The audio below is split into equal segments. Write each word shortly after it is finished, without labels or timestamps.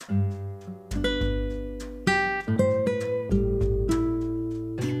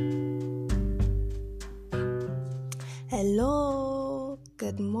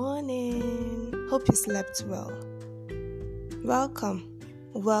morning. Hope you slept well.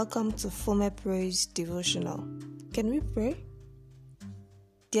 Welcome to Former Praise Devotional. Can we pray?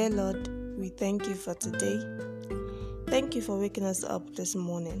 Dear Lord, we thank you for today. Thank you for waking us up this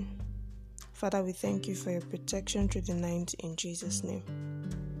morning. Father, we thank you for your protection through the night in Jesus' name.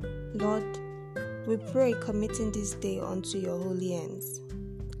 Lord, we pray committing this day unto your holy hands.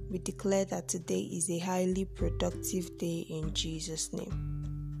 We declare that today is a highly productive day in Jesus'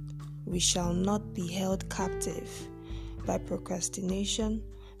 name. We shall not be held captive by procrastination,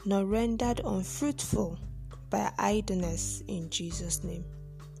 nor rendered unfruitful by idleness in Jesus' name.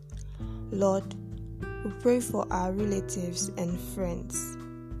 Lord, we pray for our relatives and friends.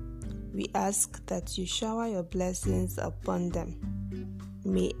 We ask that you shower your blessings upon them.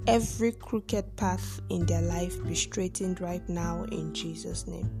 May every crooked path in their life be straightened right now in Jesus'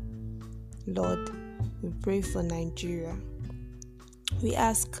 name. Lord, we pray for Nigeria. We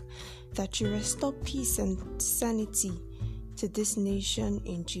ask that you restore peace and sanity to this nation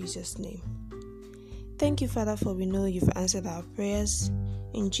in Jesus' name. Thank you, Father, for we know you've answered our prayers.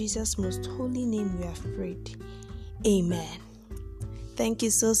 In Jesus' most holy name we have prayed. Amen. Thank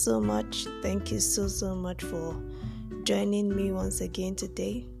you so much. Thank you so much for joining me once again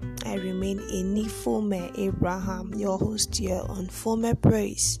today. I remain Enifome Abraham, your host here on Former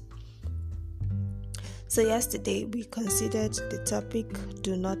Praise. So yesterday we considered the topic,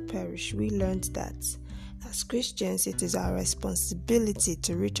 do not perish. We learned that as Christians it is our responsibility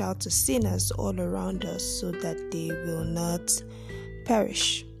to reach out to sinners all around us so that they will not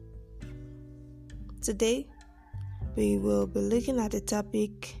perish. Today we will be looking at the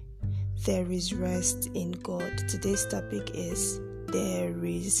topic, there is rest in God. Today's topic is there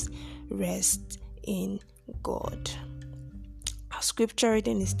is rest in God. Our scripture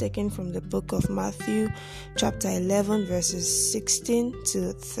reading is taken from the book of Matthew, chapter 11, verses 16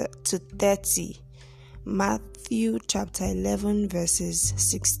 to 30. Matthew, chapter 11, verses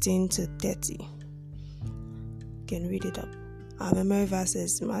 16 to 30. You can read it up. Our memory verse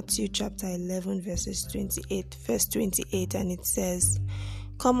is Matthew, chapter 11, verse 28, and it says,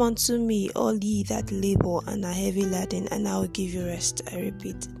 "Come unto me, all ye that labor and are heavy laden, and I will give you rest." I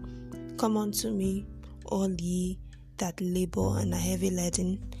repeat, come unto me, all ye that labor and are heavy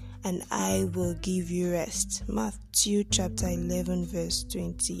laden, and I will give you rest. Matthew chapter 11, verse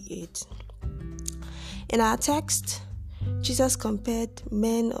 28. In our text, Jesus compared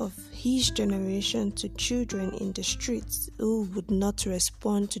men of his generation to children in the streets who would not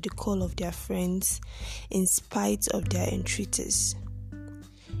respond to the call of their friends in spite of their entreaties.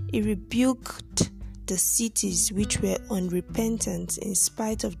 He rebuked the cities which were unrepentant in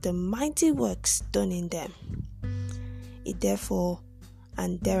spite of the mighty works done in them. He therefore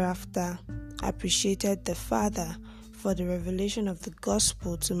and thereafter appreciated the Father for the revelation of the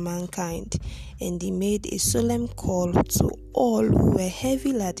gospel to mankind, and he made a solemn call to all who were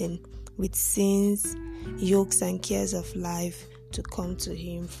heavy laden with sins, yokes, and cares of life to come to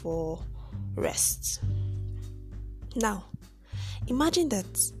him for rest. Now, imagine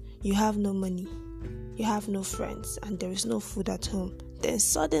that you have no money, you have no friends, and there is no food at home. Then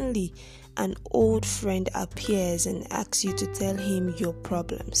suddenly an old friend appears and asks you to tell him your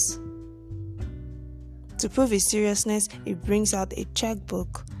problems. To prove his seriousness, he brings out a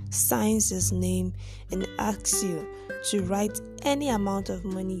checkbook, signs his name, and asks you to write any amount of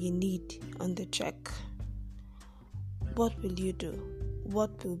money you need on the check. What will you do?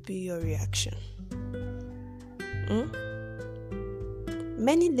 What will be your reaction?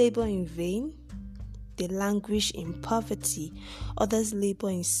 Many labor in vain. They languish in poverty. Others labor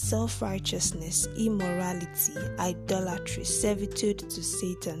in self-righteousness, immorality, idolatry, servitude to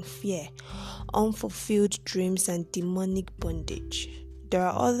Satan, fear, unfulfilled dreams, and demonic bondage. There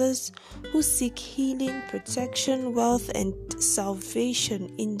are others who seek healing, protection, wealth, and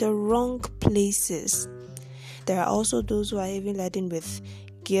salvation in the wrong places. There are also those who are heavy laden with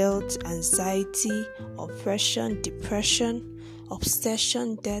guilt, anxiety, oppression, depression,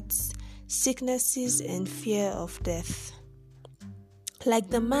 obsession, debts, sicknesses, and fear of death. Like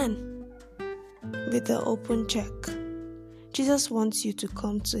the man with the open check, Jesus wants you to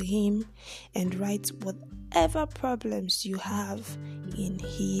come to him and write whatever problems you have in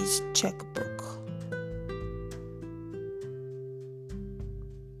his checkbook.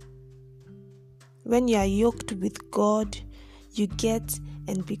 When you are yoked with God, you get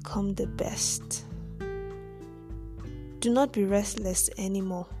and become the best. Do not be restless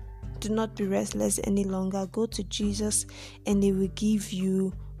anymore. Do not be restless any longer. Go to Jesus and he will give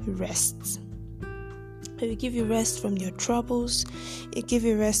you rest. It will give you rest from your troubles. It will give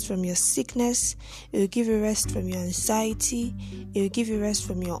you rest from your sickness. It will give you rest from your anxiety. It will give you rest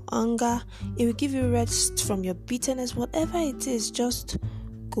from your anger. It will give you rest from your bitterness. Whatever it is, just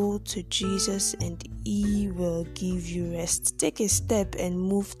go to Jesus and He will give you rest. Take a step and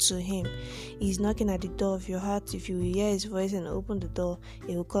move to Him. He's knocking at the door of your heart. If you hear His voice and open the door,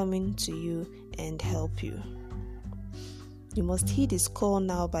 He will come into you and help you. You must heed His call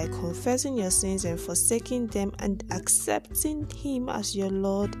now by confessing your sins and forsaking them and accepting Him as your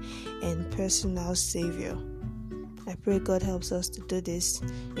Lord and personal Savior. I pray God helps us to do this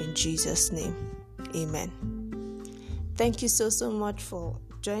in Jesus' name. Amen. Thank you so much for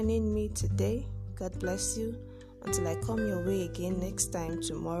joining me today. God bless you. Until I come your way again next time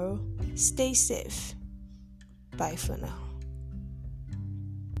tomorrow, stay safe. Bye for now.